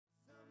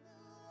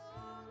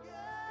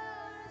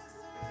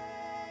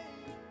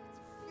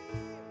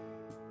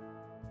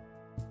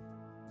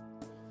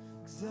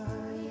'Cause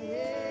I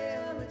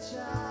am a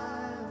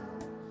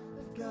child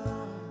of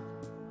God.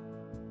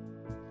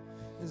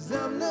 'Cause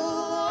I'm no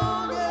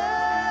longer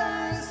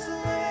a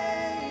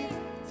slave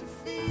to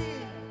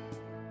fear.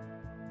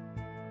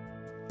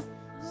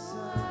 So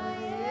I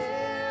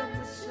am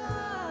a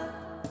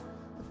child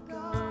of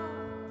God.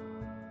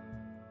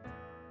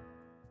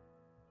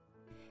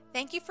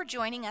 Thank you for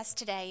joining us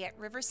today at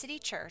River City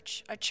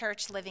Church, a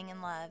church living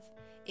in love.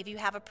 If you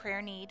have a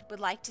prayer need, would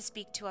like to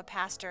speak to a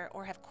pastor,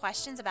 or have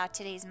questions about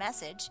today's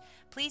message,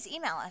 please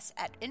email us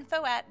at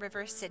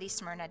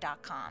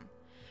info@rivercitysmyrna.com.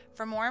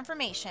 For more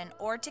information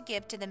or to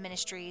give to the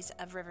ministries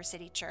of River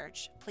City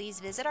Church, please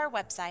visit our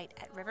website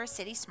at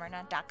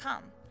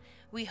rivercitysmyrna.com.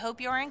 We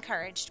hope you are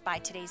encouraged by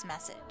today's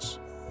message.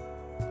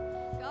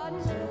 God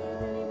is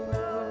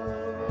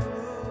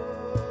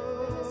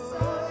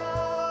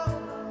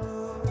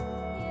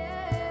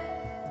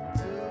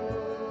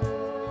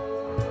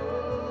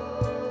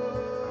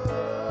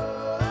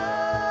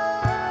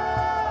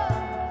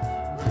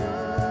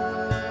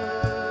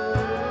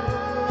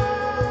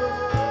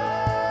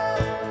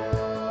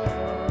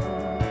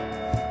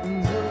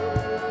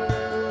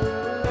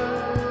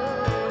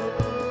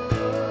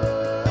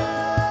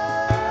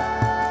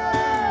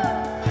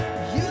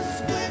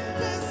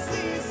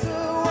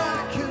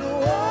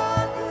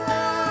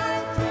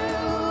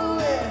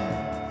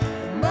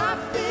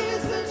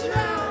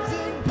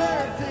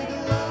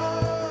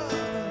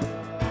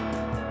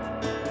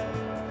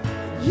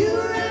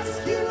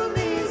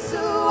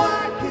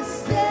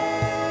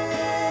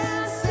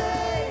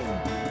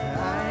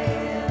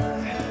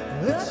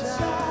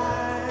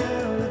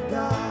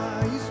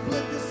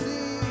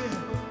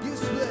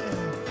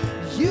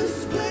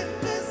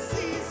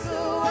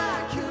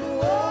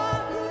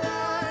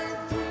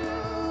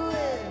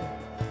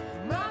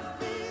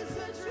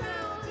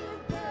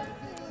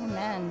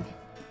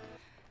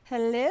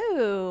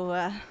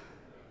Hello.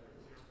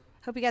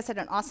 Hope you guys had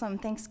an awesome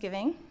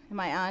Thanksgiving. Am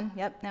I on?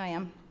 Yep, now I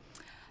am.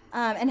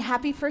 And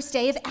happy first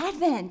day of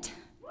Advent.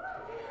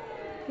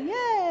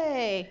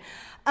 Yay.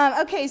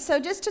 Okay, so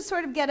just to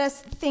sort of get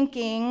us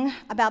thinking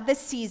about this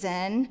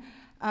season,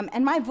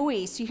 and my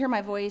voice, you hear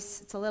my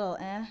voice, it's a little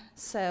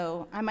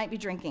so I might be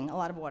drinking a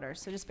lot of water,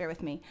 so just bear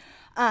with me.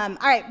 All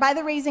right, by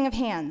the raising of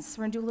hands,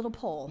 we're going to do a little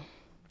poll.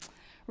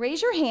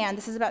 Raise your hand.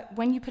 This is about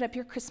when you put up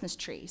your Christmas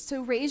tree.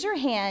 So raise your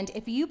hand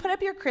if you put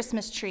up your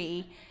Christmas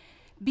tree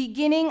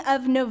beginning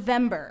of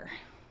November.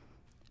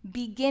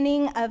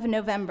 Beginning of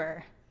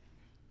November.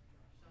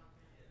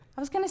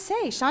 I was going to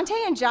say,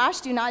 Shantae and Josh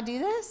do not do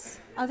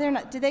this? Oh, they're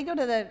not. Did they go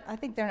to the, I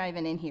think they're not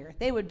even in here.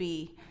 They would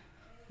be,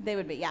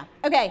 yeah.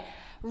 Okay,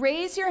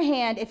 raise your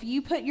hand if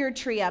you put your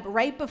tree up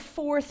right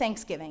before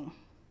Thanksgiving.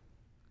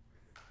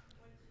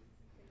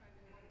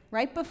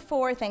 Right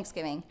before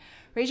Thanksgiving.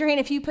 Raise your hand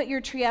if you put your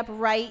tree up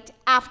right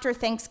after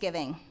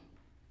Thanksgiving,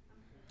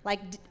 like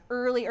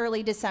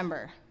early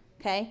December,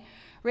 okay?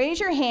 Raise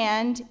your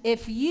hand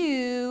if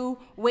you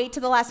wait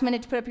to the last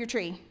minute to put up your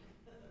tree.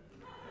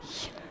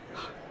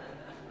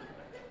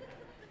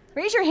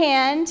 Raise your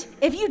hand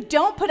if you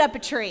don't put up a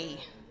tree.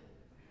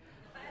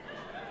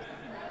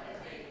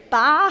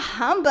 Bah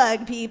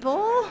humbug,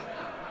 people.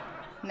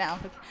 No.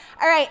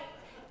 All right,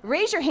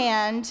 raise your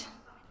hand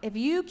if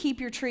you keep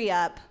your tree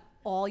up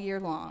all year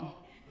long.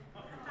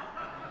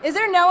 Is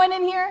there no one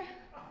in here?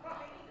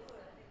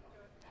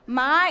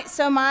 My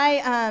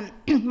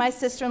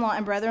sister-in-law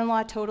and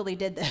brother-in-law totally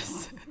did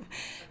this.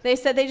 They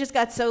said they just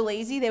got so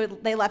lazy,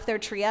 they left their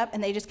tree up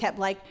and they just kept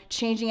like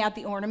changing out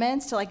the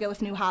ornaments to like go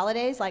with new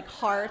holidays, like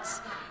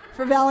hearts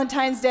for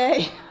Valentine's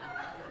Day.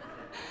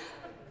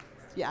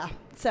 Yeah,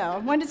 so I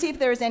wanted to see if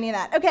there was any of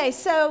that. Okay,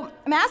 so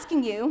I'm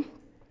asking you,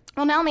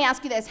 well, now let me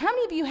ask you this. How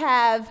many of you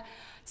have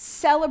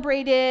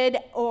celebrated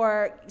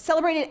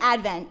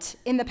Advent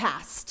in the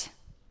past?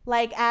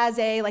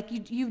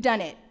 You've done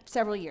it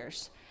several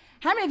years.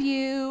 How many of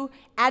you,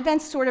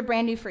 Advent's sort of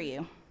brand new for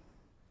you?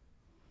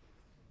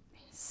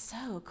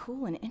 So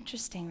cool and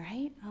interesting,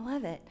 right? I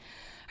love it.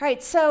 All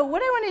right, so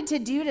what I wanted to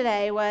do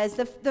today was,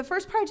 the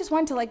first part, I just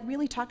wanted to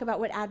really talk about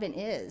what Advent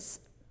is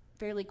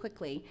fairly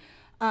quickly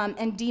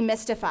and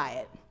demystify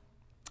it.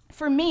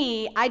 For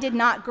me, I did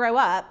not grow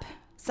up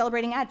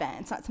celebrating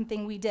Advent. It's not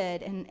something we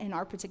did in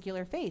our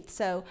particular faith.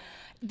 So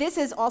this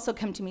has also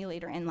come to me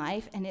later in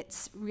life, and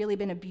it's really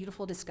been a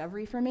beautiful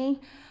discovery for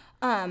me.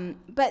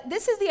 But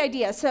this is the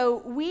idea.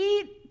 So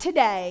we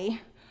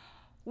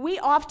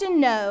often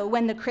know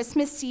when the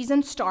Christmas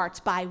season starts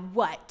by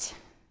what?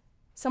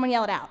 Someone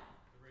yell it out.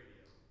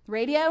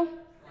 Radio?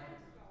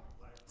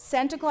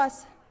 Santa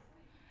Claus?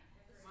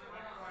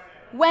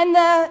 When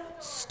the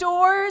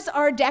stores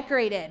are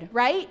decorated,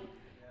 right?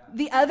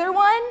 The other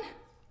one,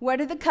 what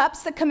are the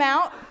cups that come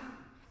out?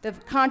 The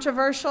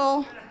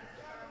controversial.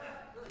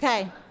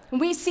 Okay,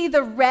 when we see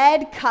the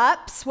red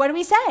cups, what do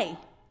we say?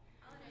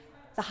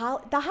 The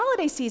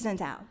holiday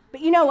season's out.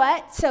 But you know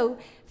what? So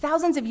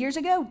thousands of years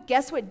ago,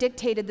 guess what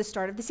dictated the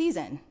start of the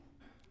season?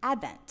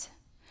 Advent.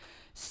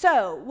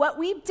 So what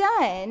we've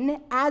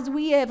done as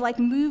we have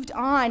moved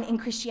on in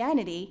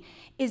Christianity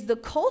is the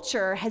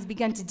culture has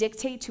begun to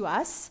dictate to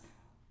us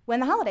when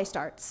the holiday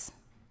starts,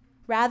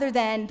 rather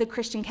than the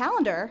Christian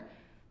calendar,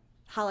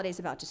 holiday's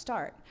about to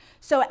start.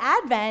 So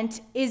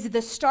Advent is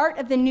the start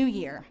of the new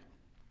year.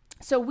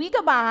 So we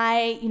go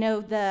by,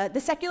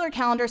 the secular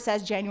calendar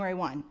says January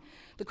 1.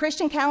 The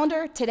Christian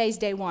calendar, today's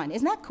day 1.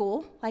 Isn't that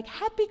cool? Like,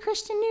 happy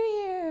Christian New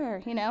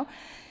Year,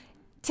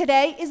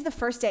 Today is the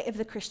first day of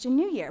the Christian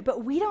New Year,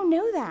 but we don't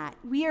know that.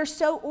 We are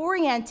so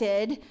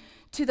oriented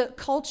to the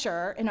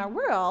culture in our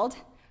world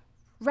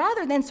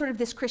rather than sort of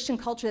this Christian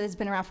culture that's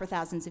been around for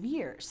thousands of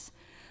years.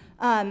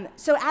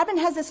 So Advent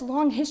has this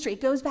long history.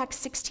 It goes back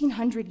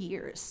 1,600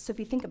 years, so if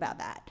you think about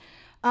that.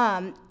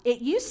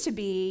 It used to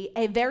be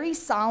a very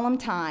solemn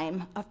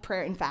time of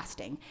prayer and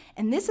fasting,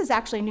 and this is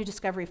actually a new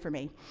discovery for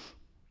me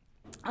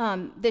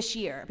this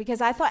year, because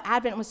I thought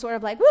Advent was sort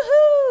of like,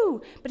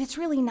 woohoo, but it's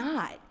really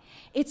not.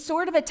 It's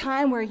sort of a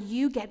time where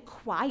you get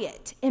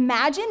quiet.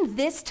 Imagine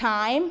this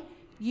time,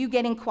 you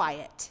getting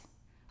quiet.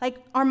 Like,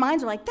 our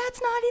minds are like,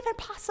 that's not even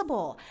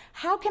possible.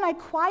 How can I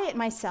quiet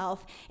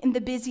myself in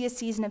the busiest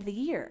season of the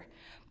year?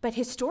 But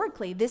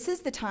historically, this is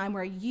the time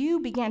where you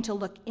began to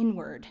look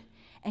inward,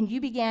 and you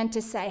began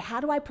to say, how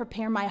do I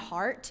prepare my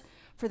heart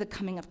for the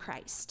coming of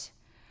Christ?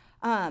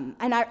 And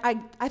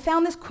I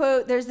found this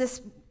quote. There's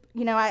this,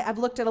 I've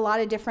looked at a lot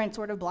of different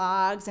sort of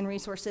blogs and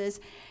resources,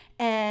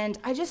 and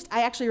I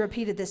actually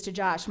repeated this to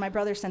Josh. My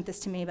brother sent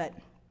this to me,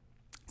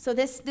 so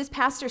this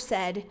pastor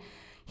said,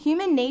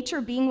 human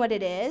nature being what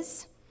it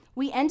is,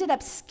 we ended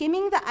up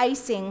skimming the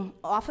icing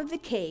off of the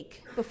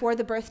cake before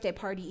the birthday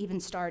party even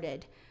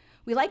started.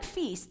 We like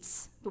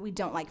feasts, but we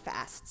don't like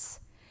fasts.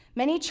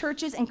 Many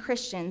churches and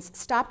Christians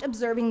stopped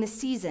observing the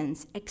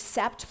seasons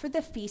except for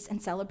the feasts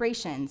and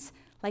celebrations,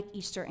 like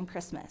Easter and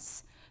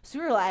Christmas. So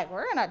we were like,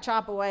 we're going to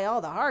chop away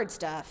all the hard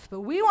stuff,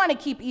 but we want to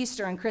keep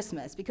Easter and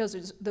Christmas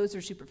because those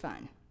are super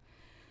fun.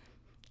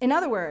 In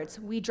other words,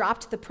 we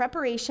dropped the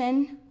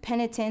preparation,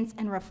 penitence,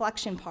 and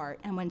reflection part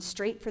and went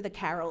straight for the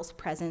carols,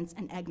 presents,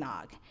 and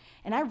eggnog.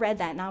 And I read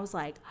that and I was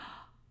like,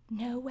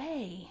 no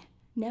way.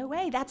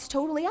 That's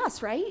totally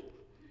us, right?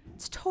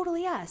 It's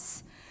totally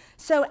us.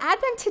 So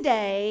Advent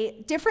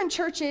today, different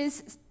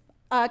churches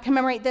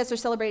commemorate this or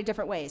celebrate it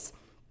different ways.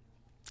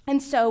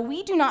 And so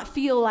we do not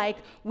feel like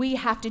we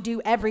have to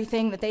do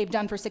everything that they've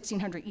done for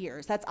 1,600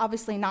 years. That's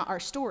obviously not our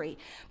story.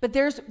 But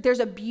there's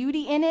a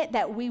beauty in it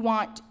that we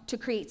want to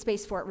create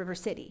space for at River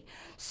City.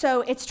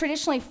 So it's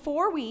traditionally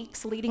 4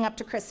 weeks leading up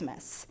to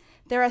Christmas.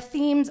 There are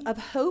themes of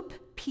hope,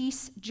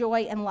 peace,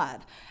 joy, and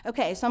love.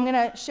 Okay, so I'm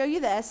going to show you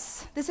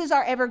this. This is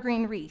our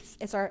evergreen wreath.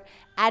 It's our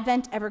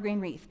Advent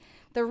evergreen wreath.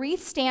 The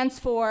wreath stands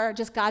for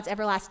just God's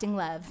everlasting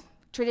love.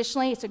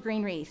 Traditionally, it's a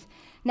green wreath.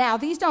 Now,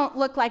 these don't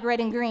look like red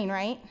and green,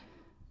 right?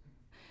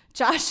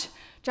 Josh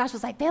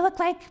was like, they look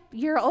like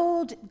your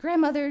old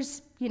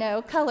grandmother's,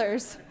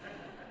 colors.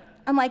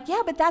 I'm like,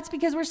 yeah, but that's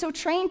because we're so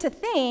trained to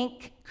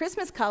think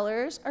Christmas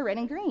colors are red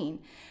and green.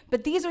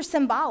 But these are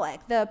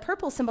symbolic. The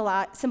purple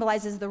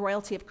symbolizes the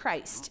royalty of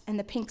Christ, and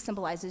the pink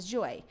symbolizes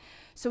joy.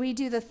 So we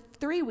do the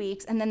 3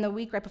 weeks, and then the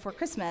week right before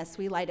Christmas,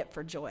 we light up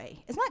for joy.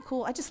 Isn't that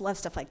cool? I just love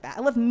stuff like that.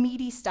 I love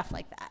meaty stuff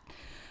like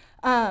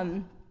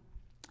that.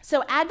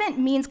 So Advent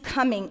means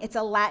coming. It's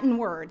a Latin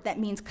word that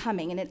means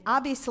coming, and it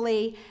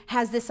obviously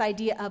has this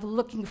idea of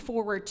looking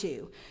forward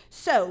to.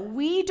 So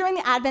during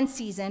the Advent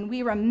season,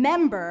 we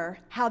remember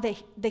how the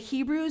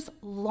Hebrews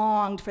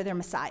longed for their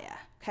Messiah,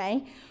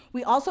 okay?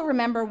 We also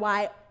remember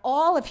why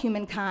all of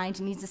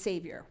humankind needs a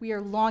Savior. We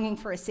are longing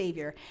for a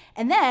Savior.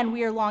 And then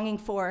we are longing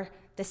for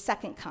the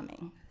second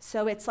coming.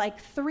 So it's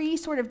like 3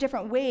 sort of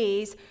different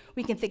ways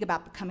we can think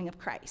about the coming of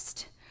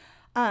Christ.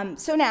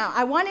 So now,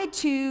 I wanted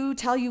to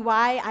tell you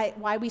why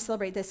we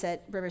celebrate this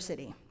at River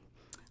City.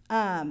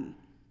 And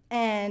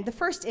the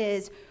first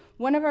is,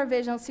 one of our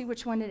visions, let's see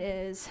which one it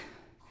is.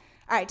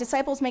 All right,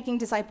 disciples making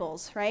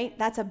disciples, right?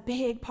 That's a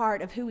big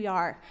part of who we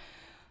are.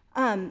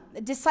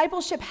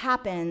 Discipleship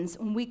happens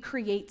when we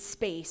create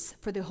space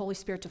for the Holy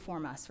Spirit to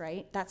form us,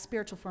 right? That's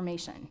spiritual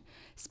formation.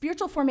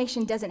 Spiritual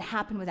formation doesn't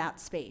happen without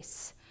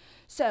space.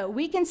 So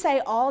we can say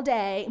all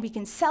day, we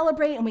can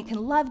celebrate and we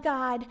can love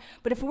God,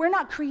 but if we're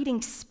not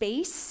creating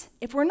space,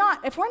 if we're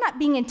not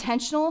being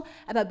intentional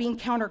about being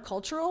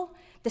countercultural,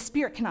 the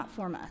Spirit cannot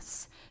form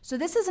us. So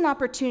this is an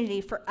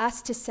opportunity for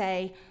us to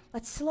say,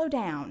 let's slow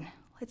down,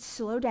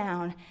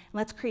 and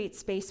let's create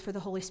space for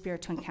the Holy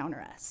Spirit to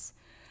encounter us.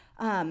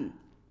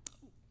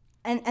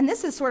 And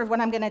this is sort of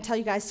what I'm going to tell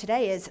you guys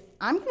today is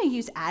I'm going to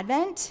use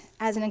Advent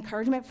as an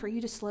encouragement for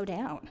you to slow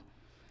down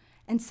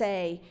and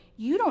say,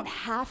 you don't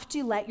have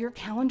to let your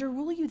calendar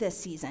rule you this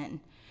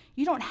season.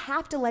 You don't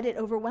have to let it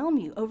overwhelm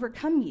you,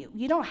 overcome you.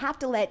 You don't have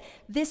to let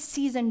this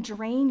season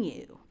drain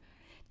you.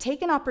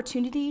 Take an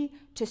opportunity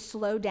to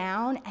slow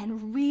down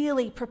and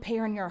really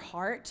prepare in your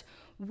heart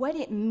what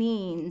it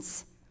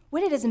means,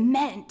 what it has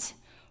meant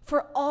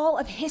for all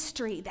of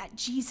history that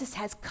Jesus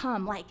has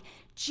come. Like,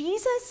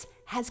 Jesus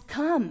has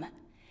come.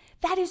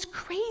 That is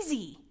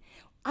crazy.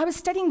 I was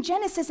studying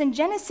Genesis, and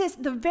Genesis,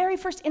 the very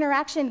first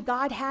interaction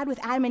God had with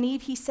Adam and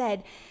Eve, he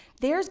said,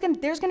 there's going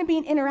to be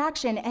an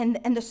interaction,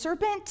 and the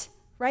serpent,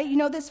 right? You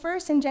know this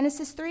verse in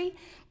Genesis 3?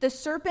 The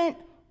serpent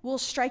will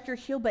strike your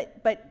heel,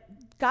 but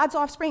God's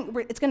offspring,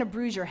 it's going to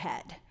bruise your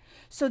head.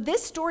 So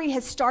this story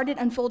has started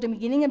unfolding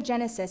beginning of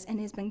Genesis and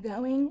has been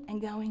going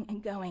and going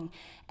and going.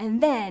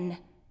 And then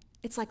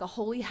it's like a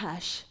holy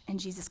hush and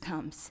Jesus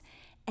comes.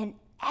 And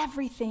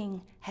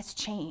everything has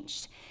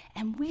changed.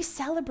 And we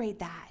celebrate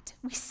that.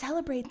 We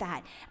celebrate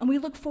that. And we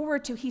look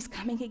forward to he's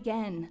coming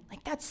again.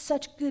 Like, that's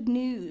such good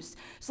news.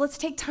 So let's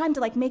take time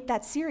to make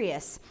that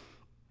serious.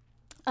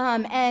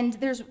 And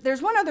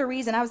there's one other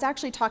reason. I was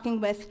actually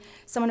talking with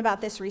someone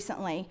about this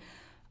recently,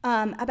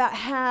 about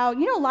how,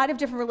 a lot of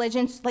different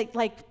religions, like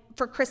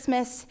for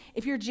Christmas,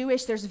 if you're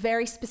Jewish, there's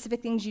very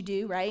specific things you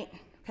do, right?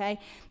 Okay.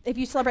 If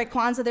you celebrate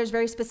Kwanzaa, there's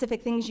very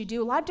specific things you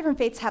do. A lot of different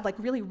faiths have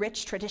really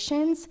rich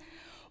traditions.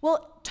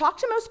 Well, talk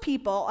to most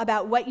people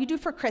about what you do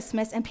for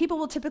Christmas, and people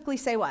will typically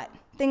say what?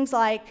 Things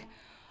like,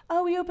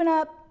 oh, we open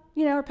up,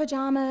 our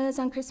pajamas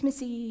on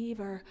Christmas Eve,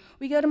 or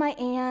we go to my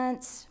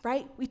aunt's,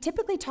 right? We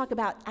typically talk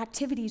about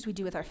activities we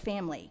do with our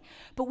family,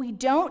 but we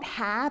don't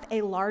have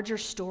a larger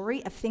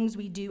story of things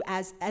we do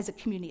as a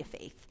community of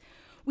faith.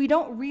 We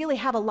don't really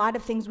have a lot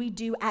of things we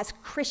do as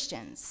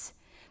Christians.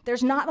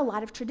 There's not a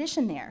lot of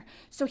tradition there.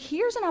 So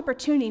here's an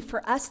opportunity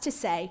for us to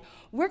say,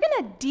 we're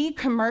going to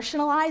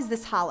decommercialize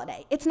this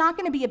holiday. It's not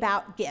going to be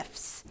about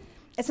gifts.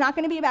 It's not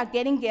going to be about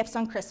getting gifts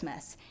on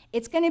Christmas.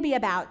 It's going to be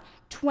about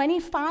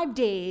 25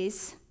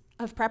 days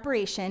of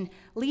preparation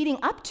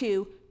leading up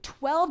to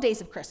 12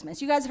 days of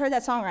Christmas. You guys have heard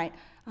that song, right?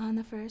 On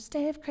the first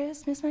day of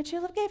Christmas, my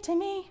true love gave to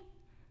me.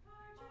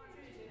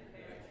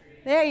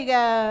 There you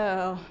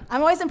go.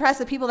 I'm always impressed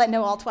with people that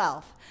know all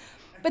 12.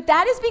 But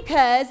that is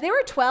because there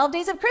were 12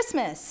 days of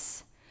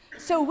Christmas.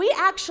 So we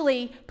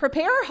actually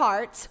prepare our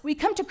hearts, we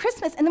come to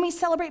Christmas, and then we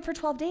celebrate for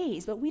 12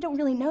 days. But we don't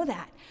really know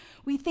that.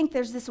 We think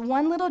there's this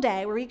one little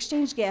day where we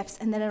exchange gifts,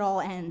 and then it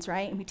all ends,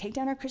 right? And we take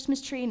down our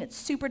Christmas tree, and it's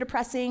super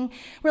depressing.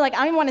 We're like, I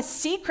don't even want to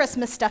see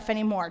Christmas stuff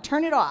anymore.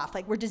 Turn it off.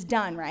 We're just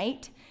done,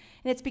 right?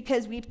 And it's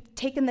because we've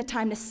taken the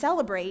time to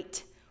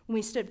celebrate when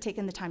we should have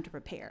taken the time to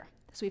prepare.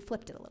 So we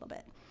flipped it a little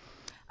bit.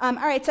 All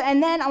right,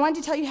 and then I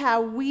wanted to tell you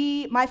how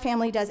my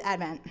family does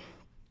Advent.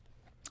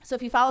 So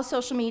if you follow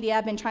social media,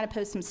 I've been trying to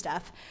post some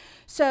stuff.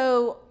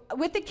 So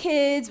with the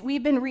kids,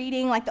 we've been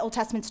reading the Old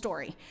Testament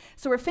story.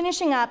 So we're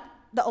finishing up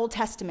the Old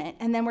Testament,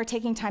 and then we're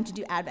taking time to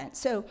do Advent.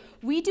 So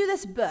we do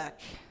this book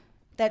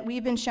that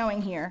we've been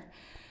showing here,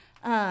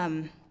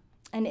 and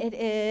it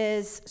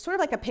is sort of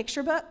like a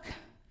picture book,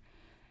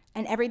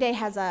 and every day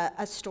has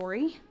a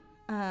story.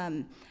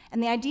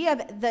 And the idea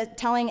of the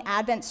telling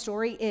Advent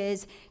story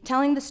is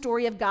telling the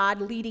story of God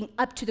leading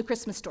up to the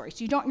Christmas story.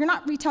 So you're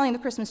not retelling the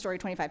Christmas story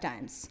 25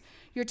 times.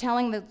 You're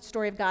telling the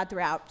story of God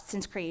throughout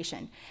since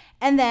creation.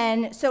 And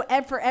then, so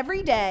for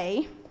every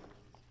day,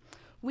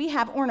 we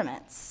have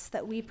ornaments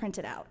that we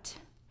printed out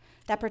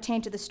that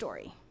pertain to the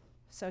story.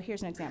 So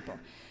here's an example.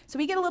 So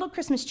we get a little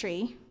Christmas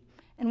tree,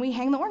 and we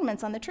hang the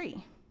ornaments on the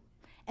tree.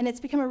 And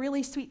it's become a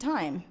really sweet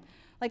time.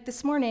 Like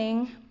this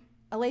morning,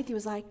 Alethea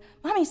was like,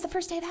 Mommy, it's the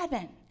first day of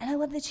Advent. And I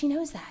love that she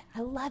knows that.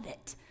 I love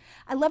it.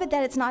 I love it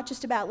that it's not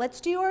just about,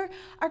 let's do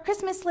our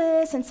Christmas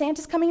list, and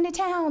Santa's coming to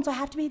town, so I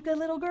have to be a good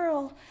little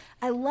girl.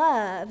 I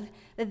love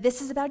that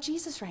this is about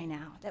Jesus right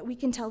now, that we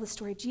can tell the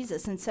story of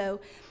Jesus. And so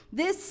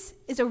this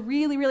is a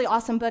really, really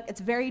awesome book. It's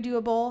very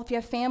doable. If you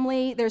have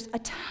family, there's a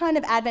ton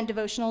of Advent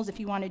devotionals if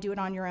you want to do it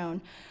on your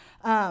own.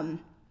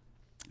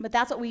 But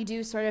that's what we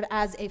do sort of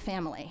as a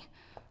family.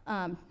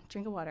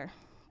 Drink of water.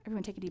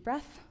 Everyone take a deep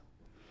breath.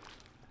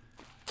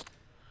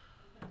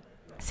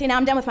 See, now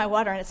I'm done with my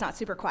water and it's not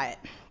super quiet,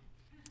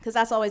 because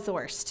that's always the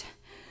worst.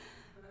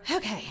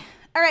 Okay.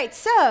 All right,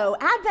 so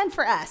Advent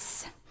for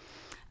us.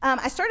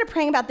 I started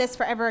praying about this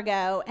forever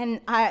ago,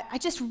 and I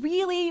just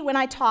really, when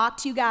I talk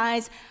to you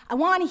guys, I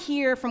want to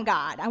hear from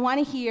God. I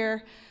want to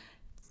hear,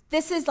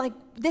 this is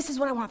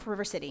what I want for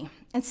River City.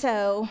 And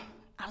so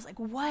I was like,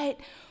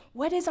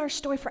 what is our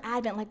story for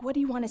Advent? What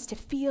do you want us to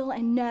feel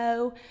and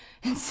know?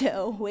 And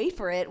so, wait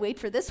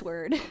for this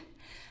word.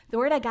 The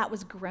word I got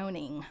was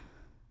groaning.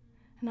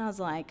 And I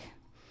was like,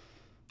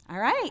 all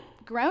right,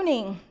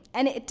 groaning.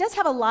 And it does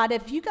have a lot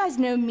of, you guys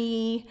know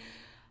me,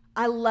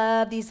 I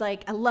love these, I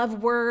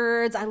love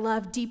words. I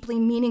love deeply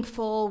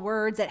meaningful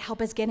words that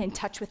help us get in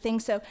touch with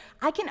things. So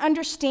I can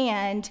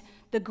understand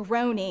the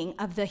groaning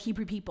of the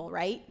Hebrew people,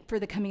 right, for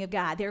the coming of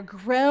God. They're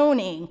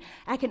groaning.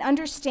 I can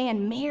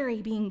understand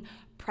Mary being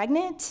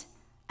pregnant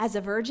as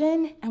a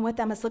virgin and what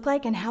that must look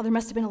like and how there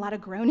must have been a lot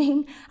of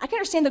groaning. I can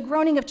understand the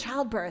groaning of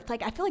childbirth.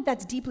 I feel like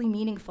that's deeply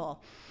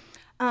meaningful.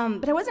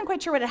 But I wasn't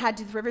quite sure what it had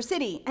to do with River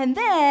City. And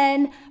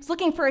then I was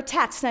looking for a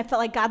text, and I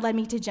felt like God led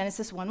me to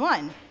Genesis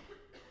 1:1.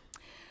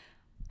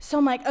 So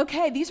I'm like,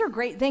 okay, these are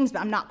great things, but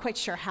I'm not quite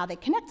sure how they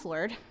connect,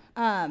 Lord.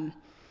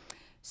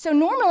 So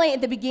normally at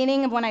the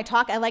beginning of when I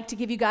talk, I like to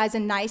give you guys a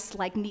nice,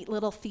 neat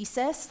little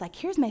thesis.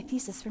 Here's my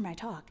thesis for my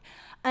talk.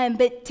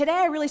 But today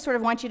I really sort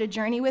of want you to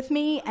journey with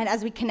me and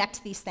as we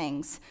connect these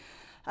things.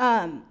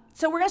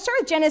 So we're going to start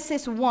with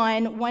Genesis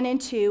 1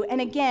 and 2.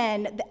 And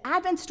again, the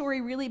Advent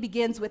story really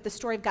begins with the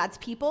story of God's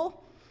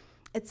people.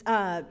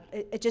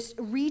 It just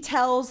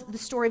retells the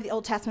story of the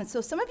Old Testament.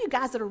 So some of you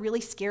guys that are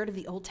really scared of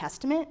the Old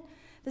Testament,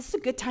 this is a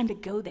good time to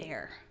go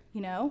there,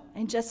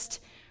 and just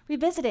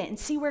revisit it and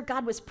see where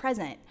God was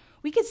present.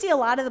 We could see a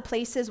lot of the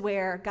places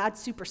where God's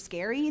super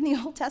scary in the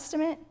Old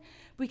Testament.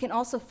 We can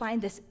also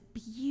find this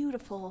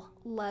beautiful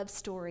love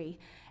story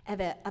of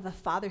a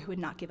father who would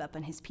not give up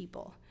on his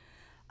people.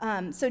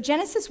 So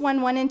Genesis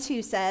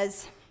 1:1-2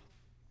 says,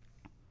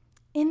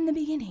 "In the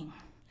beginning,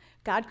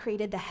 God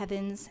created the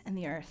heavens and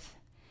the earth.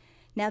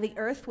 Now the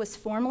earth was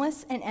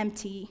formless and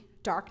empty.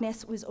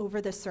 Darkness was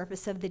over the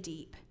surface of the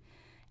deep.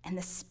 And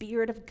the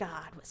Spirit of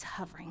God was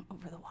hovering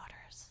over the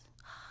waters."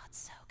 Oh, it's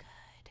so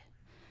good.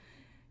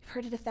 You've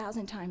heard it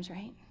 1,000 times,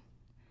 right?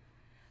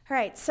 All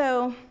right,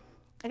 so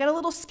I got a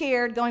little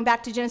scared going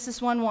back to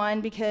Genesis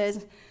 1:1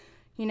 because,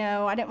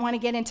 I didn't want to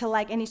get into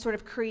any sort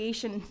of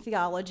creation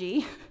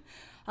theology.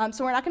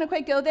 So we're not going to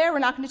quite go there. We're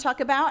not going to talk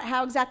about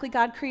how exactly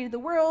God created the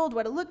world,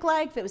 what it looked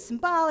like, if it was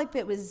symbolic, if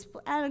it was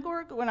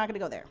allegorical. We're not going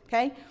to go there,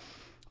 okay?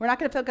 We're not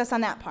going to focus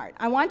on that part.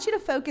 I want you to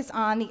focus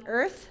on the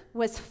earth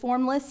was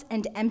formless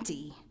and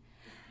empty.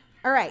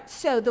 All right,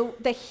 so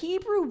the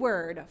Hebrew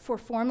word for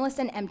formless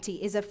and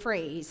empty is a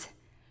phrase,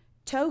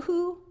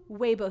 tohu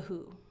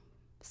webohu.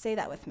 Say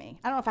that with me.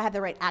 I don't know if I have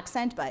the right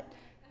accent, but,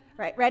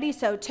 right, ready?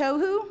 So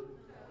tohu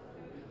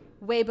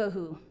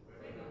webohu.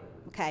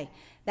 Okay,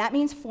 that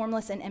means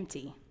formless and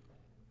empty.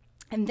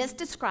 And this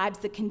describes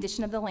the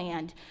condition of the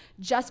land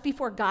just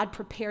before God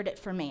prepared it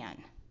for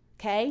man.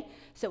 Okay?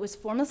 So it was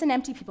formless and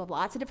empty. People have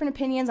lots of different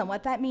opinions on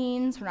what that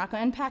means. We're not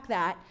going to unpack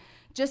that.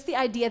 Just the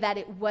idea that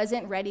it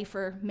wasn't ready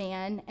for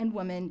man and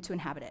woman to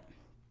inhabit it.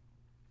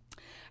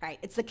 All right,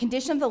 it's the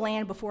condition of the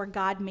land before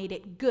God made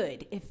it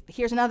good.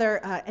 Here's another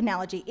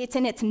analogy. It's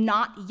in its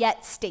not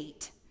yet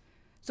state.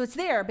 So it's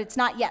there, but it's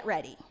not yet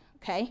ready.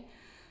 Okay?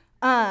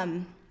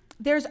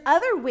 There's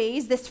other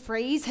ways this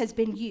phrase has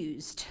been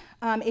used.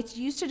 It's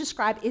used to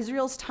describe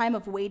Israel's time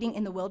of waiting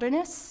in the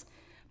wilderness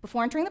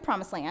before entering the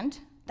promised land.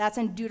 That's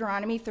in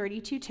Deuteronomy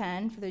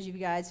 32:10, for those of you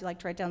guys who like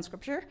to write down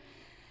scripture.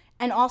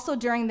 And also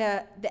during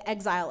the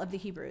exile of the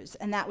Hebrews,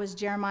 and that was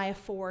Jeremiah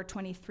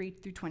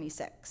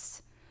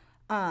 4:23-26.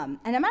 And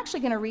I'm actually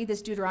going to read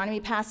this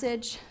Deuteronomy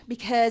passage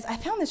because I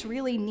found this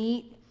really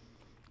neat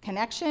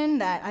connection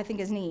that I think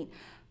is neat.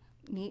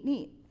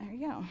 Neat. There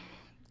you go.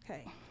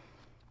 Okay.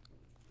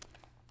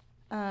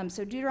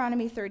 So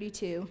Deuteronomy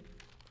 32,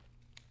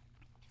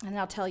 and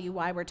I'll tell you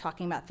why we're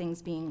talking about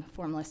things being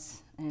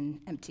formless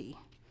and empty.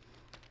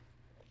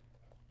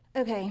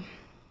 Okay.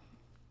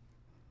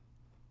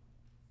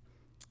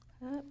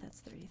 That's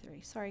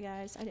 33. Sorry,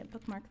 guys. I didn't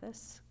bookmark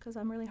this because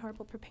I'm really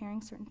horrible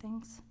preparing certain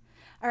things.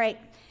 All right.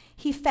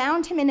 He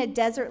found him in a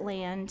desert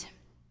land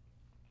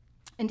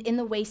and in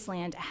the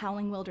wasteland, a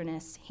howling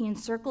wilderness. He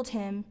encircled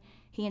him.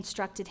 He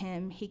instructed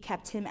him. He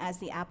kept him as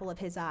the apple of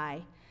his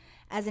eye.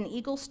 As an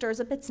eagle stirs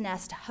up its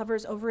nest,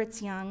 hovers over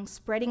its young,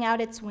 spreading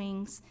out its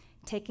wings,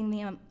 taking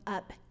them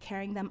up,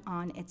 carrying them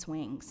on its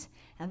wings.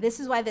 Now, this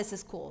is why this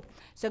is cool.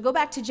 So go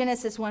back to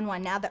Genesis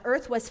 1:1. Now the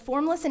earth was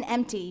formless and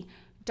empty.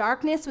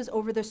 Darkness was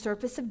over the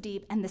surface of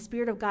deep, and the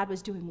Spirit of God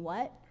was doing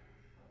what?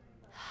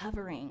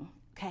 Hovering.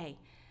 Okay.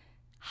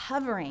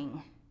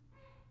 Hovering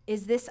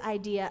is this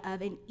idea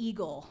of an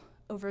eagle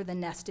over the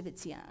nest of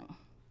its young,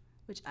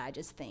 which I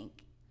just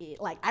think,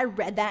 I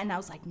read that and I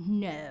was like,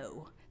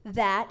 no,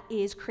 that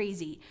is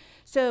crazy.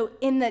 So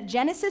in the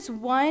Genesis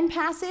 1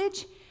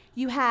 passage,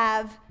 you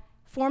have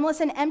formless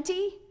and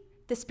empty,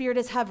 the Spirit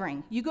is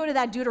hovering. You go to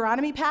that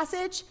Deuteronomy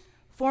passage,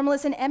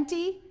 formless and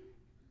empty,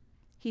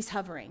 he's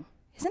hovering.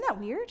 Isn't that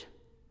weird?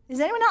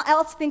 Does anyone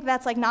else think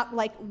that's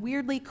not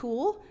weirdly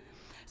cool?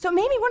 So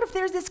maybe wonder if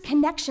there's this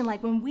connection,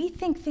 when we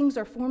think things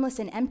are formless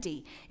and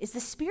empty, is the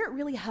Spirit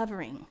really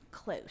hovering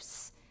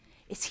close?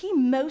 Is he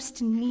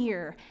most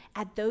near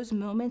at those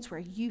moments where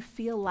you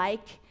feel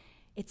like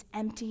it's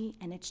empty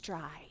and it's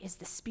dry? Is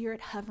the Spirit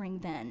hovering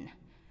then?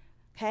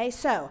 Okay,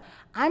 so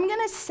I'm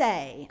going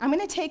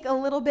to take a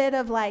little bit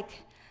of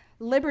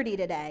liberty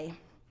today.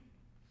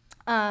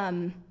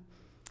 And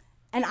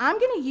I'm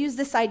going to use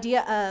this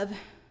idea of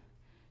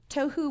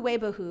tohu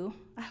webohu.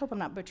 I hope I'm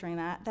not butchering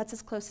that. That's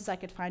as close as I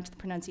could find to the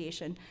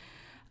pronunciation.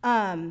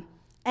 And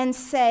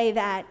say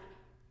that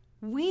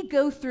we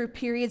go through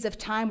periods of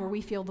time where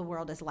we feel the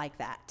world is like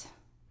that,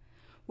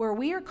 where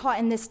we are caught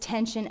in this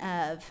tension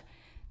of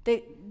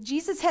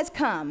Jesus has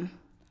come,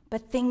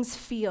 but things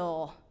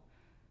feel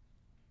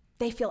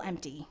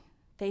empty.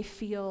 They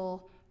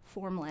feel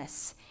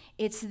formless.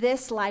 It's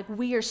this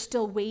we are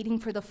still waiting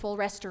for the full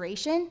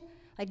restoration.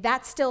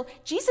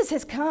 Jesus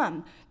has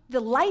come. The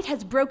light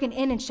has broken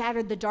in and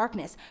shattered the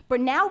darkness. But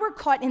now we're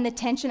caught in the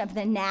tension of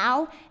the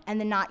now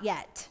and the not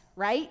yet,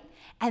 right?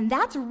 And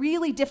that's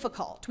really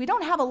difficult. We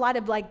don't have a lot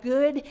of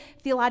good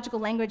theological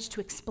language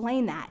to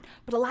explain that.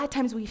 But a lot of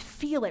times we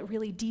feel it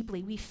really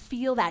deeply. We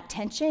feel that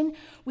tension.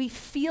 We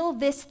feel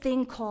this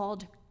thing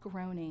called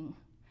groaning.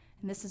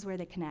 And this is where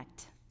they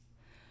connect.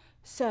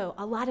 So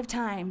a lot of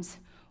times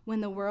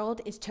when the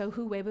world is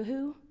tohu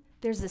webohu,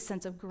 there's this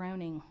sense of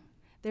groaning.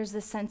 There's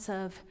this sense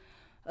of,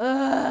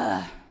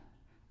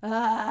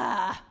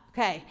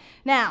 Okay,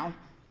 now,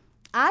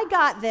 I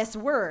got this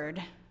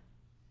word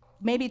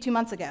maybe 2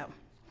 months ago.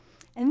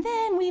 And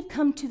then we've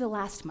come to the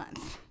last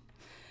month.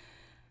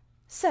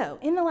 So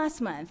in the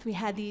last month, we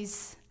had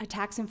these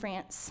attacks in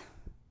France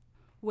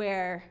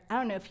where, I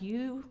don't know if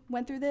you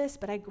went through this,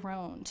 but I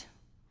groaned.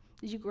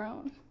 Did you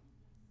groan?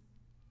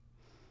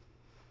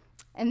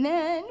 And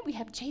then we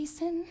have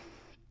Jason.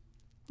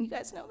 You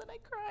guys know that I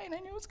cry, and I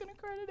knew I was going to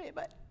cry today,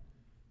 but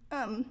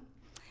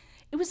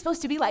it was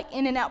supposed to be like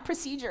in and out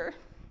procedure,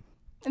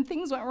 and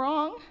things went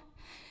wrong.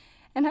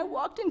 And I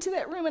walked into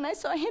that room, and I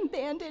saw him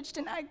bandaged,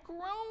 and I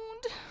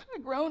groaned. I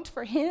groaned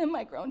for him.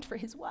 I groaned for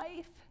his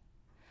wife.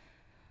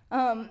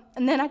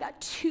 And then I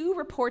got 2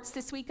 reports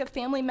this week of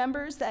family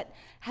members that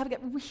have got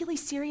really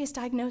serious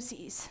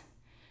diagnoses.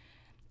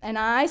 And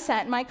I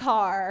sat in my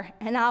car,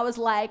 and I was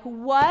like,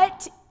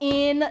 what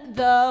in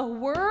the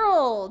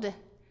world?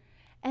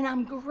 And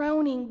I'm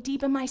groaning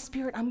deep in my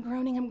spirit. I'm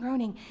groaning.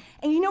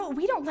 And you know what?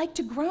 We don't like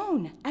to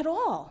groan at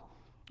all.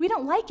 We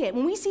don't like it.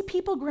 When we see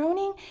people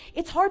groaning,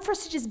 it's hard for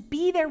us to just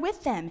be there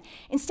with them.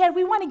 Instead,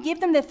 we want to give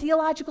them the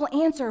theological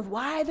answer of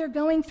why they're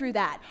going through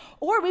that.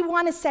 Or we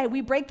want to say, we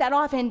break that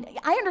off, and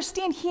I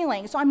understand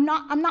healing, so I'm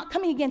not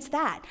coming against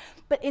that.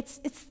 But it's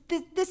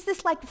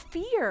this like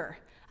fear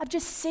of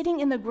just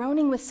sitting in the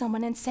groaning with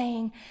someone and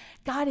saying,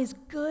 God is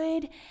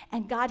good,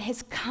 and God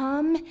has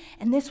come,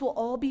 and this will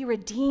all be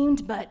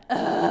redeemed, but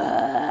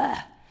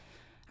I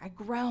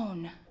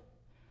groan.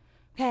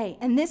 Okay,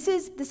 and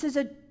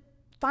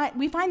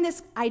we find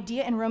this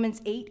idea in Romans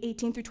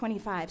 8:18 through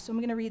 25. So I'm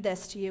going to read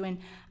this to you, and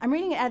I'm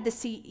reading it out of the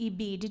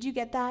CEB. Did you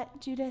get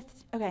that,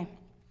 Judith? Okay.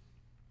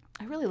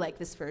 I really like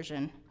this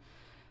version.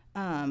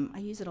 I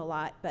use it a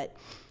lot, but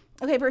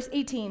okay, verse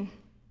 18.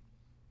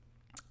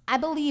 I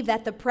believe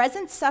that the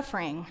present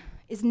suffering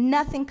is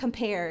nothing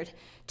compared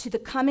to the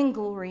coming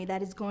glory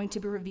that is going to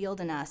be revealed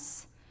in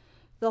us.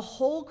 The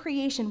whole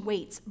creation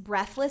waits,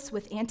 breathless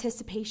with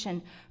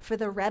anticipation for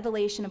the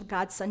revelation of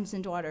God's sons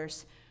and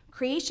daughters.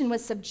 Creation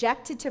was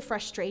subjected to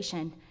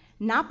frustration,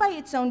 not by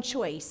its own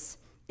choice.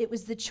 It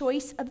was the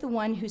choice of the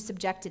one who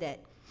subjected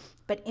it,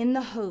 but in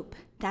the hope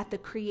that the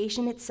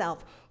creation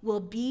itself will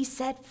be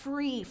set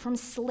free from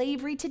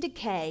slavery to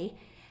decay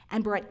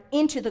and brought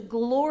into the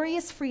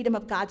glorious freedom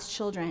of God's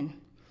children.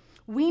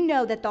 We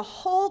know that the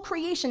whole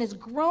creation is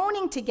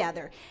groaning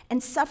together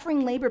and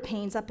suffering labor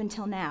pains up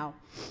until now.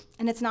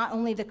 And it's not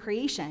only the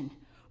creation.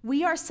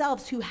 We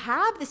ourselves who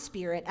have the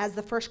Spirit as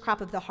the first crop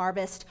of the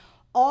harvest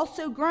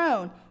also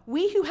groan.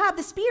 We who have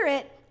the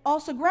Spirit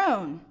also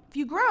groan. If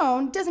you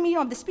groan, doesn't mean you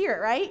don't have the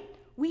Spirit, right?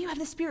 We who have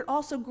the Spirit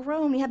also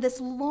groan. We have this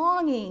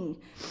longing.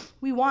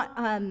 We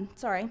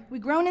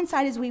groan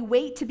inside as we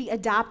wait to be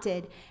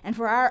adopted and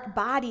for our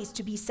bodies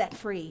to be set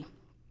free.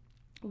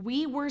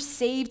 We were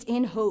saved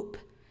in hope.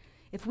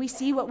 If we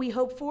see what we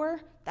hope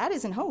for, that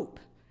isn't hope.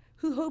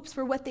 Who hopes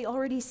for what they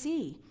already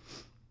see?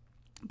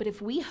 But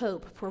if we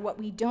hope for what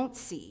we don't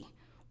see,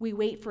 we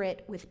wait for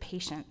it with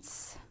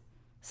patience.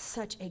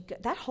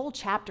 That whole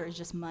chapter is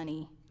just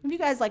money. Have you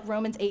guys like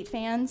Romans 8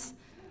 fans?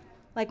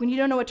 Like when you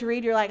don't know what to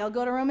read, you're like, I'll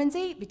go to Romans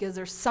 8 because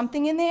there's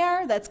something in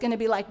there that's going to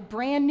be like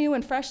brand new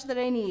and fresh that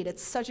I need.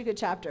 It's such a good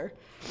chapter.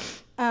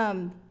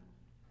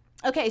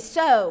 Okay,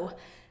 so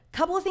a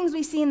couple of things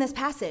we see in this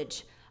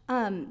passage.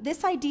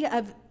 This idea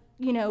of,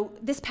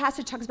 this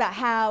passage talks about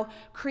how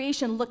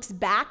creation looks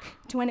back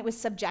to when it was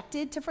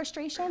subjected to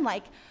frustration.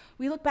 Like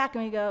we look back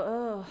and we go,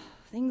 oh,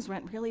 things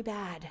went really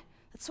bad.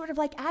 That's sort of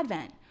like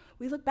Advent.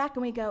 We look back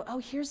and we go, oh,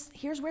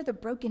 here's where the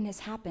brokenness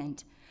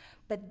happened.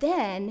 But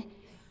then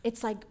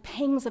it's like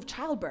pangs of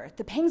childbirth.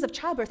 The pangs of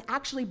childbirth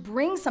actually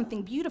bring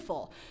something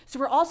beautiful. So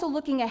we're also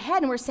looking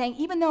ahead and we're saying,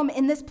 even though I'm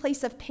in this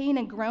place of pain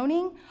and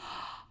groaning,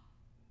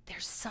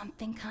 there's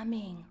something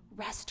coming.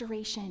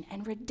 Restoration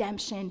and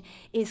redemption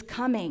is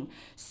coming.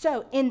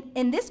 So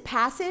in this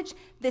passage,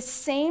 the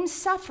same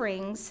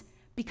sufferings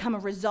become a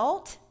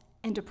result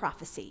and a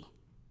prophecy,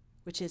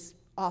 which is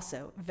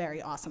also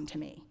very awesome to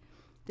me.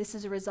 This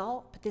is a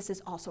result, but this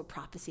is also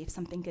prophecy of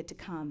something good to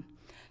come.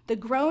 The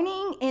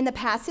groaning in the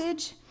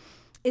passage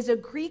is a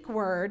Greek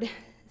word,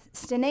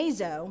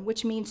 stenezo,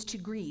 which means to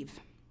grieve.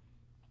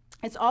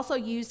 It's also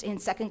used in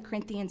 2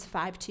 Corinthians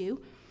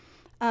 5:2.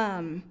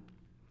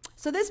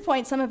 So at this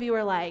point, some of you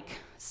are like,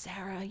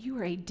 Sarah, you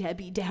are a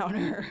Debbie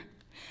Downer.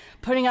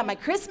 Putting up my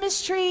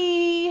Christmas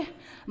tree,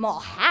 I'm all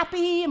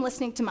happy, I'm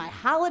listening to my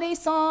holiday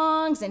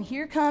songs, and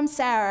here comes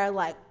Sarah,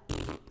 like,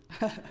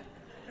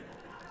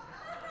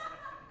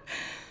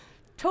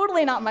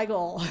 totally not my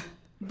goal,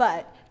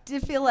 but I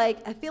feel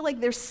like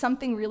there's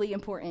something really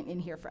important in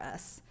here for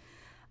us.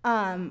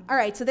 All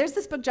right, so there's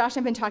this book Josh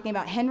and I've been talking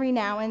about, Henry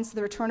Nouwen's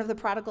The Return of the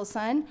Prodigal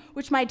Son,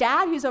 which my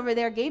dad, who's over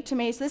there, gave to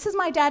me. So this is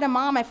my dad and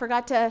mom. I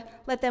forgot to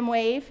let them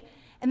wave.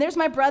 And there's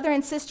my brother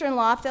and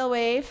sister-in-law, if they'll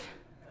wave.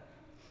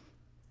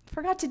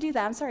 Forgot to do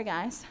that. I'm sorry,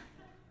 guys.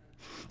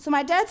 So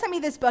my dad sent me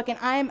this book, and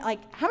I'm like,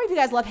 how many of you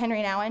guys love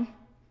Henry Nouwen?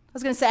 I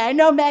was going to say, I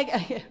know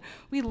Meg.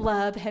 We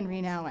love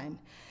Henry Nouwen.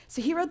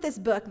 So he wrote this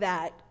book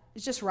that it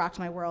just rocked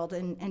my world,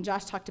 and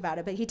Josh talked about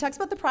it. But he talks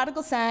about the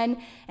prodigal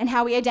son and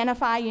how we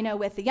identify,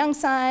 with the young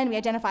son, we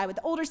identify with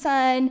the older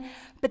son.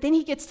 But then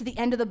he gets to the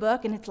end of the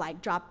book, and it's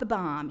like, drop the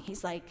bomb.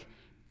 He's like,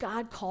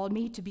 God called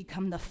me to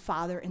become the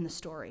father in the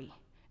story,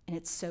 and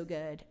it's so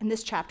good. And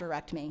this chapter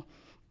wrecked me.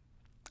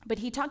 But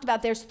he talked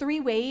about there's 3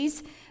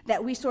 ways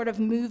that we sort of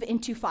move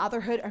into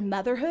fatherhood or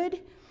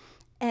motherhood,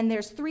 and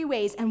there's 3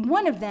 ways, and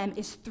one of them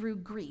is through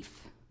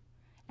grief.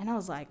 And I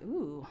was like,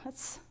 ooh,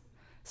 that's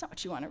not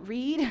what you want to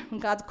read when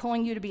God's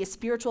calling you to be a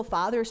spiritual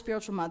father or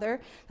spiritual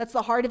mother. That's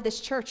the heart of this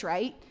church,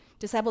 right?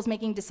 Disciples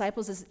making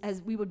disciples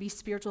as we would be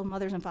spiritual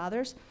mothers and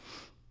fathers.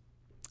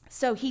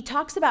 So he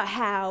talks about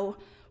how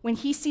when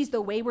he sees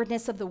the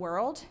waywardness of the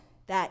world,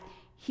 that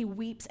he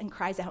weeps and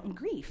cries out in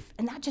grief.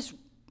 And that just,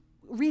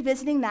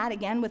 revisiting that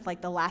again with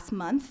like the last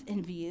month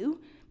in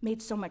view,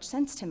 made so much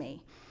sense to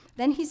me.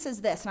 Then he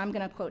says this, and I'm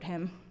going to quote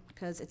him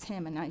because it's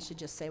him and I should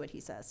just say what he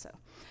says. So,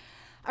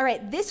 all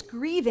right, this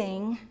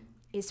grieving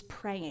is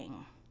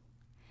praying.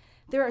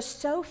 There are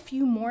so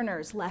few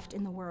mourners left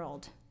in the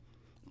world,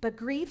 but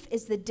grief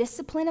is the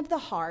discipline of the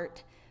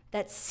heart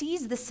that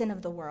sees the sin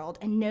of the world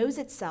and knows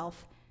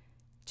itself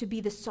to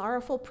be the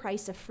sorrowful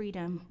price of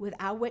freedom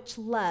without which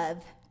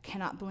love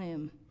cannot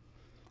bloom.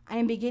 I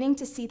am beginning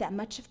to see that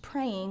much of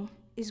praying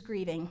is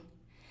grieving.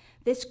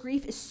 This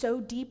grief is so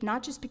deep,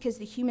 not just because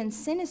the human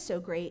sin is so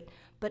great,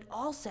 but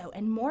also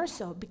and more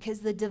so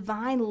because the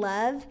divine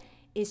love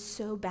is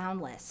so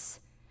boundless.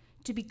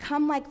 To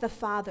become like the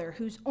Father,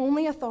 whose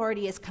only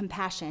authority is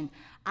compassion,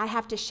 I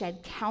have to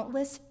shed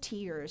countless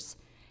tears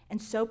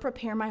and so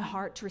prepare my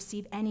heart to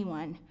receive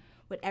anyone,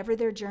 whatever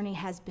their journey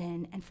has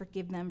been, and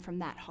forgive them from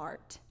that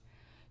heart.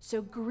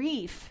 So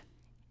grief,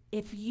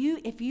 if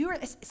you are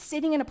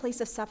sitting in a place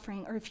of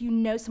suffering, or if you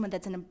know someone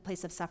that's in a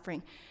place of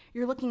suffering,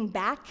 you're looking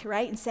back,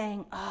 right, and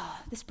saying, oh,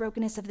 this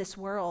brokenness of this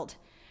world.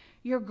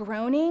 You're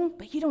groaning,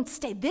 but you don't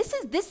stay. This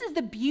is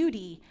the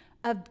beauty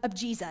of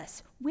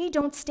Jesus. We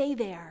don't stay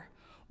there.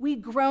 We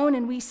groan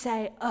and we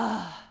say,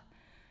 oh,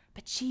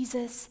 but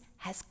Jesus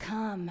has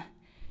come.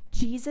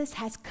 Jesus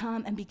has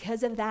come, and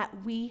because of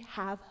that, we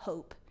have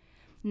hope.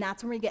 And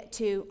that's when we get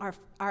to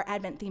our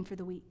Advent theme for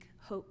the week,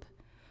 hope.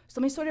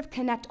 So let me sort of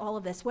connect all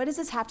of this. What does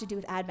this have to do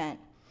with Advent?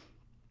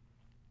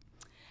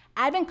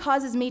 Advent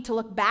causes me to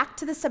look back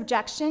to the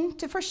subjection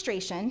to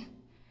frustration,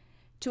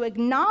 to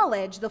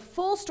acknowledge the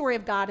full story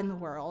of God in the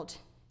world,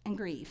 and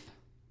grieve.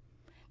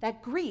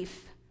 That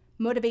grief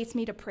motivates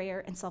me to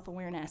prayer and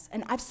self-awareness.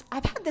 And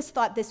I've had this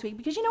thought this week,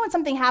 because you know when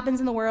something happens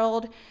in the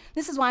world,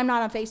 this is why I'm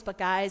not on Facebook,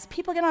 guys.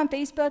 People get on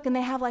Facebook and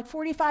they have like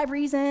 45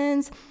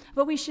 reasons of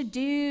what we should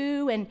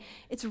do, and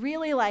it's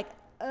really like,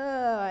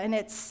 and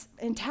it's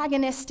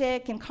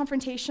antagonistic and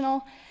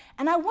confrontational.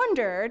 And I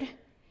wondered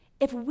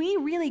if we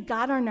really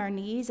got on our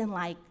knees and,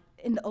 like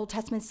in the Old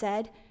Testament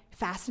said,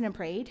 fasted and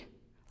prayed,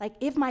 like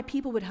if my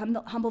people would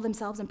humble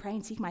themselves and pray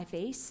and seek my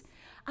face,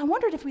 I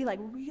wondered if we like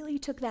really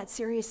took that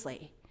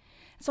seriously.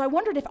 So I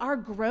wondered if our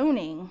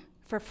groaning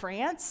for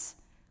France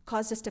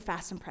caused us to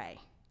fast and pray.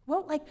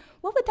 Well, like,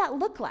 what would that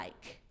look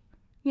like?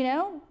 You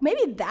know,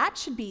 maybe that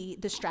should be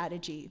the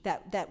strategy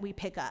that we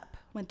pick up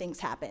when things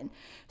happen.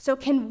 So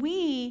can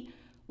we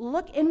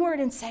look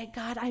inward and say,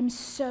 God, I'm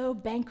so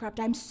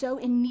bankrupt. I'm so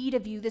in need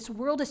of you. This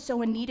world is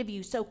so in need of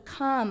you. So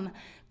come,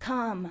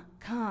 come,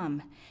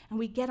 come. And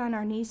we get on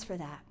our knees for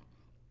that.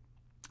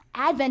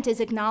 Advent is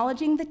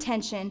acknowledging the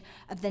tension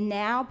of the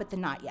now but the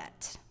not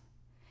yet.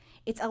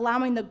 It's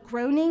allowing the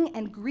groaning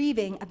and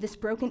grieving of this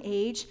broken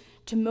age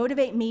to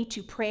motivate me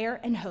to prayer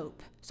and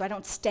hope. So I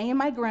don't stay in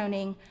my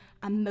groaning.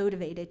 I'm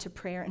motivated to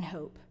prayer and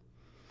hope.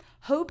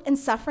 Hope and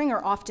suffering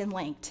are often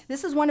linked.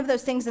 This is one of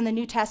those things in the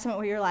New Testament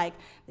where you're like,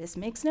 this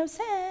makes no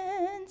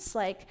sense.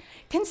 Like,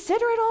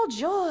 consider it all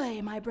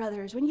joy, my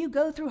brothers, when you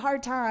go through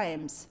hard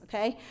times,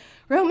 okay?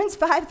 Romans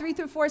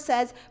 5:3-4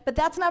 says, but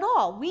that's not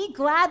all. We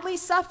gladly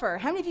suffer.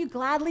 How many of you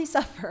gladly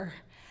suffer?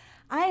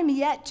 I am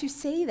yet to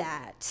say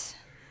that.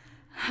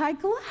 I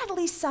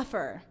gladly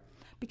suffer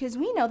because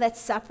we know that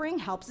suffering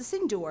helps us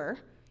endure.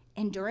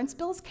 Endurance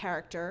builds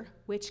character,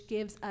 which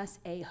gives us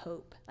a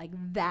hope. Like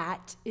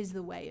that is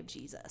the way of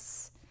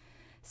Jesus.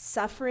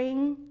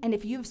 Suffering, and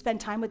if you've spent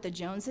time with the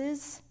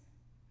Joneses,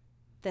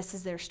 this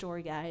is their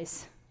story,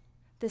 guys.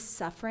 This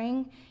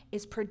suffering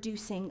is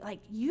producing, like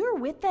you're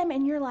with them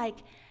and you're like,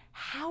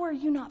 how are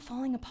you not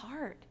falling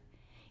apart?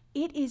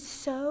 It is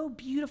so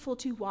beautiful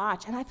to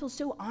watch, and I feel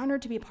so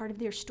honored to be a part of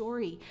their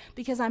story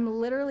because I'm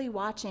literally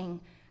watching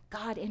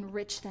God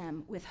enrich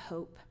them with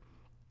hope.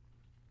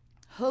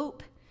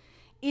 Hope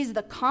is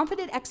the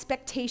confident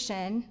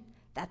expectation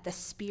that the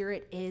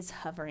Spirit is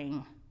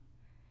hovering.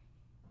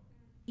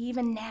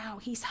 Even now,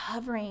 he's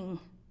hovering.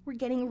 We're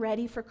getting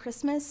ready for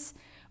Christmas.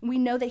 We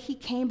know that he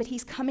came, but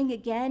he's coming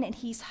again, and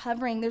he's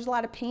hovering. There's a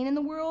lot of pain in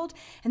the world,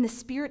 and the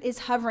Spirit is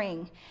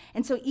hovering.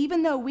 And so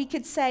even though we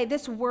could say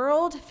this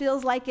world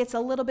feels like it's a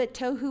little bit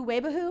tohu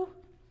wabohu,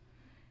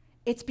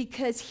 it's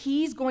because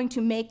he's going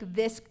to make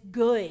this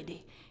good.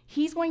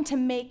 He's going to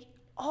make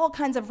all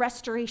kinds of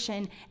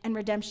restoration and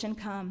redemption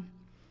come.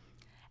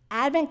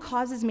 Advent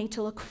causes me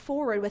to look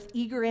forward with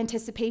eager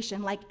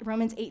anticipation. Like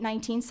Romans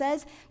 8:19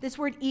 says, this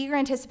word eager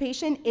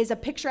anticipation is a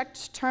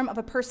picturesque term of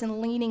a person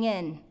leaning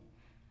in.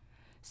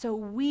 So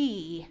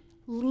we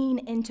lean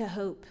into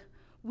hope.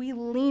 We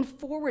lean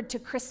forward to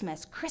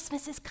Christmas.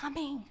 Christmas is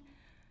coming.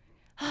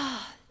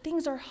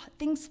 Things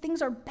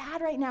are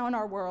bad right now in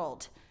our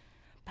world,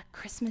 but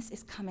Christmas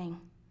is coming.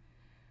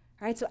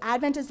 All right, so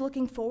Advent is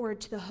looking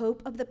forward to the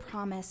hope of the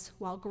promise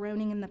while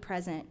groaning in the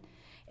present.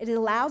 It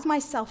allows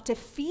myself to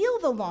feel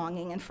the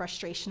longing and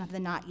frustration of the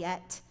not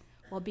yet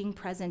while being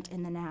present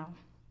in the now.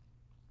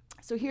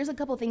 So here's a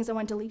couple things I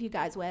want to leave you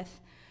guys with.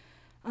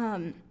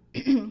 I'm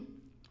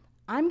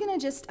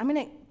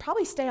gonna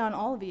probably stay on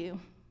all of you.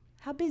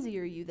 How busy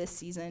are you this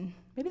season?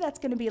 Maybe that's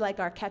gonna be like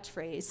our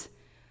catchphrase.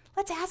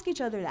 Let's ask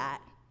each other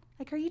that.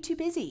 Like, are you too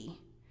busy?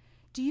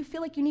 Do you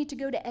feel like you need to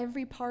go to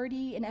every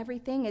party and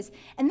everything?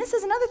 And this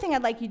is another thing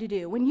I'd like you to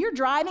do. When you're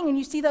driving and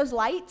you see those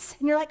lights,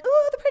 and you're like,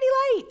 ooh, the pretty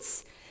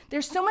lights.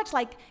 There's so much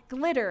like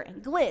glitter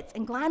and glitz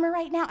and glamour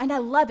right now, and I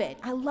love it.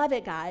 I love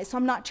it, guys. So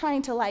I'm not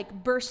trying to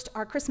like burst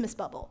our Christmas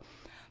bubble.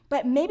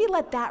 But maybe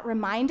let that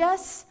remind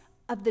us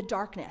of the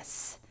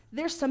darkness.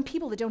 There's some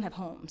people that don't have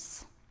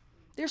homes.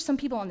 There's some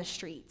people on the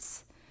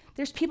streets.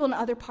 There's people in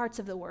other parts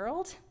of the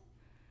world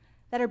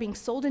that are being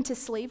sold into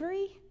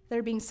slavery, that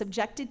are being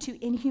subjected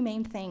to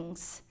inhumane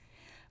things.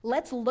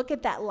 Let's look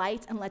at that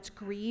light and let's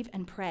grieve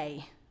and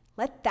pray.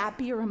 Let that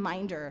be a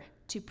reminder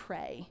to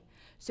pray.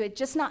 So it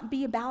just not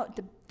be about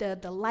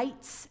the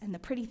lights and the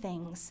pretty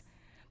things,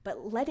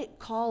 but let it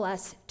call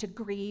us to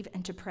grieve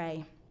and to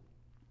pray.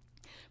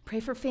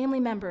 Pray for family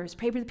members.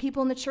 Pray for the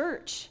people in the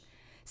church.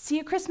 See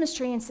a Christmas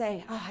tree and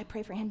say, oh, I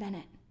pray for Ann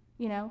Bennett.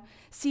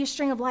 See a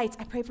string of lights.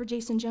 I pray for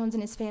Jason Jones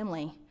and his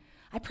family.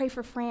 I pray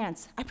for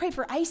France. I pray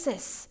for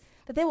ISIS,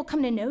 that they will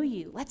come to know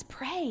you. Let's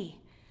pray.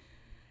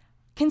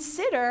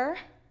 Consider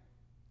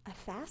a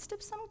fast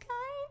of some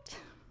kind.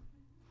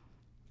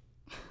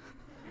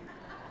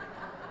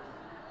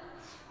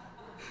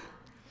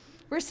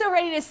 We're so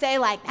ready to say,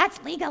 like,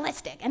 that's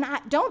legalistic, and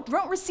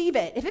don't receive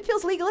it. If it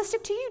feels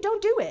legalistic to you,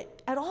 don't do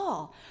it at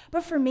all.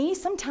 But for me,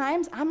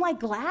 sometimes I'm like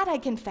glad I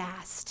can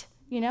fast.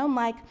 I'm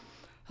like,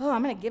 oh,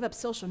 I'm gonna give up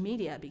social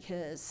media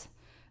because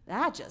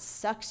that just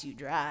sucks you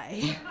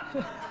dry.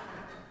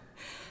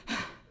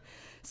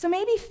 So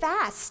maybe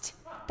fast.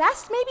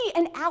 Fast maybe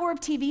an hour of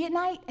TV at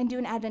night and do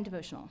an Advent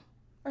devotional.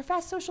 Or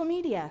fast social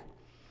media.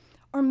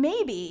 Or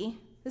maybe,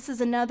 this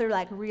is another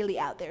like really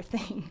out there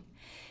thing,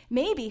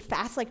 maybe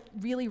fast like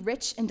really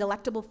rich and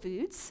delectable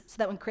foods so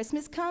that when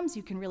Christmas comes,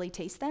 you can really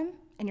taste them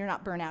and you're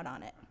not burnt out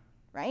on it,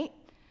 right?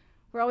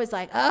 We're always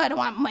like, oh, I don't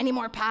want any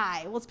more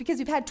pie. Well, it's because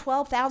you've had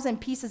 12,000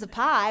 pieces of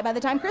pie by the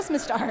time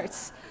Christmas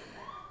starts.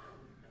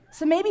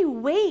 So maybe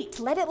wait,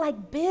 let it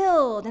like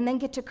build, and then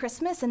get to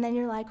Christmas, and then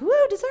you're like, woo,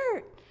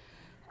 dessert.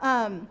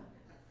 I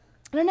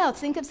don't know,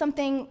 think of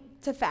something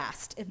to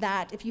fast.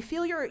 If you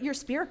feel your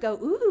spirit go,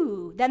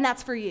 ooh, then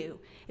that's for you.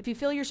 If you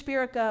feel your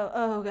spirit go,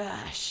 oh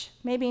gosh,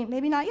 maybe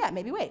not yet,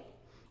 maybe wait,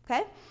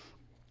 okay?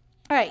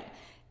 All right,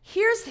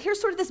 here's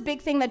sort of this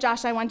big thing that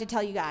Josh and I wanted to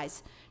tell you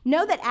guys.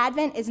 Know that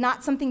Advent is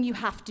not something you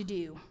have to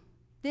do.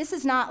 This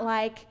is not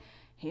like,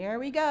 here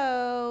we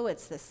go,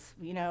 it's this,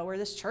 we're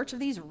this church of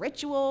these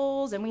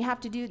rituals and we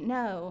have to do,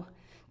 no.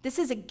 This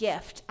is a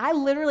gift. I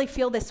literally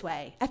feel this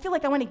way. I feel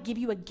like I want to give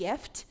you a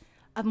gift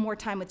of more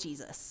time with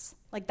Jesus.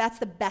 Like that's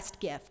the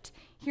best gift.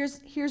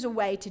 Here's a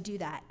way to do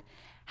that.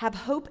 Have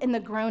hope in the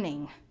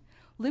groaning.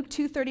 Luke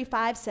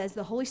 2:35 says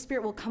the Holy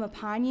Spirit will come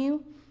upon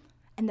you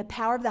and the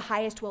power of the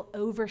highest will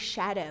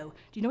overshadow.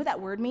 Do you know what that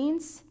word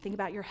means? Think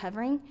about your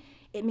hovering.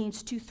 It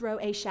means to throw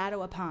a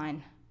shadow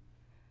upon.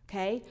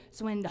 Okay?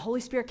 So when the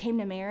Holy Spirit came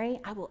to Mary,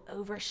 I will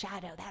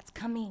overshadow. That's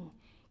coming.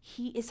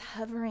 He is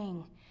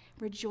hovering.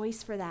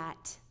 Rejoice for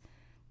that.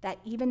 That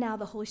even now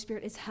the Holy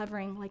Spirit is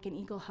hovering like an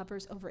eagle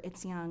hovers over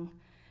its young.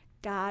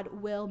 God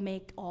will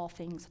make all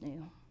things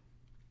new.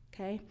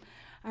 Okay?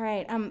 All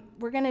right,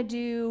 we're going to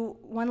do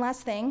one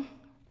last thing.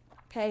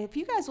 Okay, if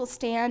you guys will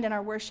stand and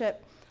our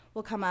worship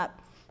will come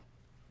up.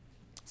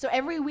 So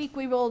every week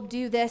we will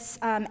do this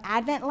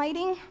Advent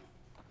lighting,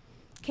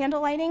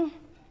 candle lighting.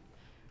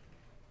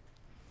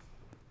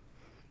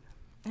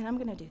 And I'm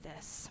going to do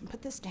this and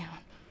put this down.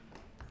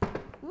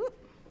 Whoop.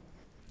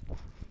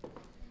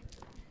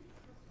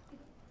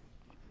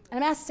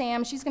 And I'm asked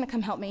Sam, she's going to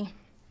come help me.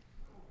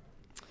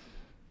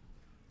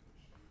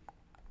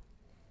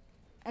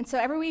 And so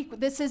every week,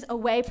 this is a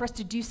way for us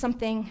to do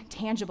something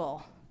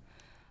tangible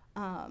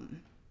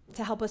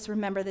to help us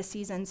remember the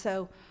season.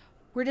 So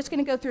we're just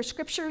going to go through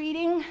scripture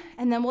reading,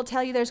 and then we'll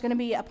tell you there's going to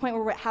be a point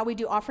where how we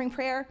do offering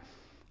prayer.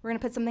 We're going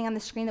to put something on the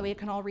screen that we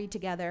can all read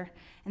together,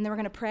 and then we're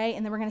going to pray,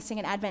 and then we're going to sing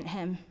an Advent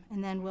hymn,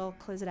 and then we'll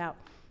close it out.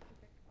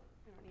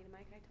 I don't need a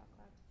mic, I talk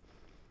loud.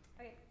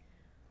 Okay,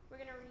 we're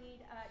going to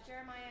read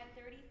Jeremiah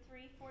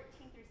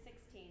 33:14 through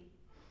 16.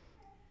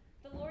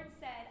 The Lord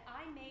said,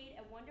 I made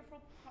a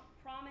wonderful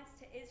promise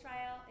to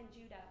Israel and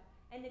Judah,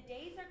 and the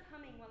days are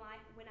coming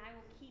when I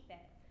will keep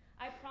it.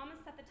 I promise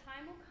that the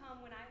time will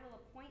come when I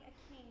will appoint a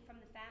king from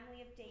the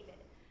family of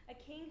David, a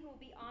king who will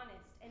be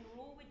honest and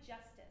rule with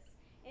justice.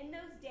 In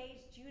those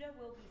days, Judah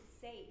will be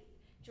safe,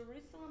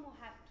 Jerusalem will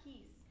have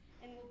peace,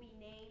 and will be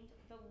named,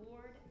 The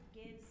Lord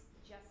Gives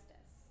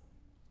Justice.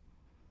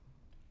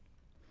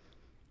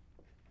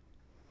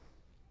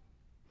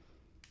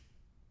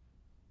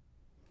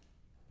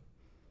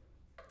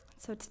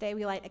 So today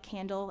we light a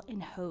candle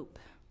in hope.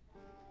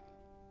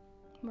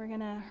 We're going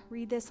to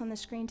read this on the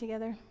screen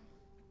together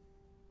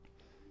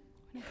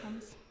when it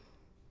comes.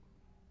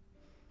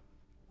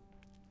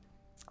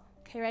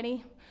 Okay,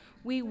 ready?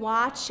 We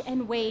watch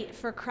and wait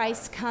for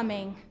Christ's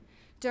coming.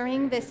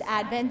 During this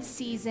Advent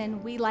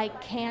season, we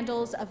light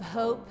candles of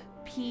hope,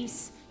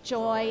 peace,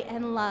 joy,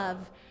 and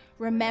love,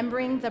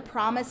 remembering the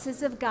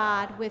promises of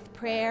God with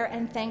prayer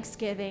and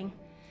thanksgiving.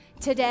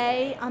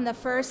 Today, on the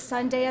first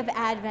Sunday of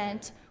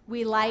Advent,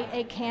 we light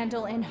a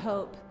candle in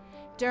hope.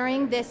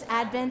 During this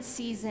Advent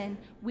season,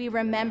 we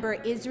remember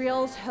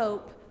Israel's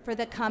hope for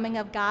the coming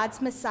of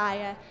God's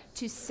Messiah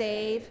to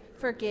save,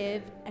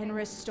 forgive, and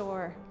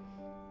restore.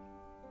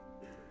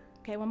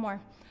 Okay, one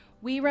more.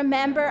 We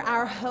remember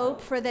our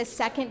hope for the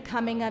second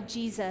coming of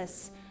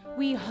Jesus.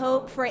 We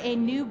hope for a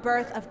new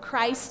birth of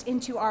Christ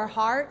into our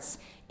hearts,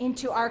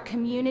 into our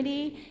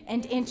community,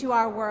 and into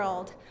our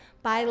world.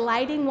 By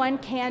lighting one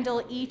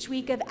candle each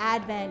week of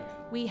Advent,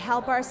 we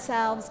help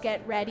ourselves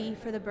get ready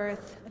for the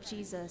birth of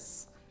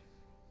Jesus.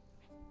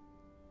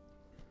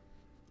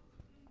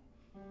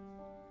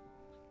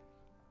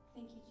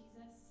 Thank you,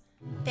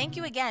 Jesus. Thank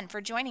you again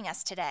for joining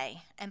us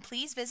today, and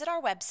please visit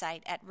our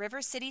website at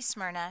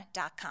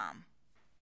rivercitysmyrna.com.